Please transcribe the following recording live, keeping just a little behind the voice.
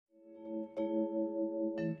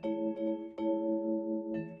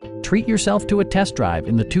treat yourself to a test drive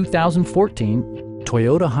in the 2014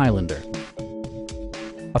 Toyota Highlander.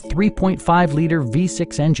 A 3.5-liter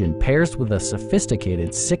V6 engine pairs with a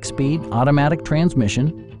sophisticated 6-speed automatic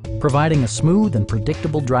transmission, providing a smooth and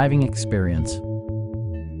predictable driving experience.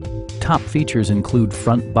 Top features include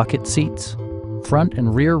front bucket seats, front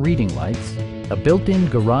and rear reading lights, a built-in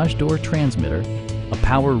garage door transmitter, a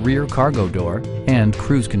power rear cargo door, and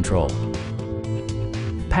cruise control.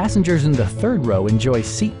 Passengers in the third row enjoy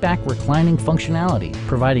seat-back reclining functionality,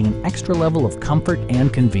 providing an extra level of comfort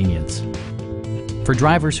and convenience. For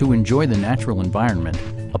drivers who enjoy the natural environment,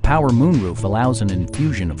 a power moonroof allows an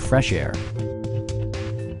infusion of fresh air.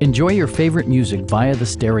 Enjoy your favorite music via the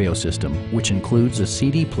stereo system, which includes a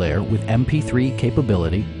CD player with MP3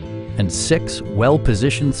 capability and 6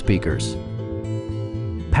 well-positioned speakers.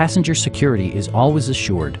 Passenger security is always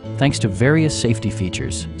assured thanks to various safety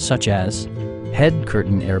features such as head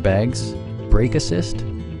curtain airbags, brake assist,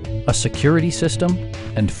 a security system,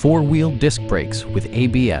 and 4-wheel disc brakes with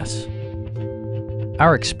ABS.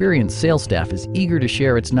 Our experienced sales staff is eager to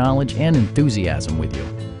share its knowledge and enthusiasm with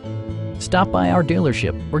you. Stop by our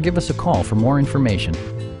dealership or give us a call for more information.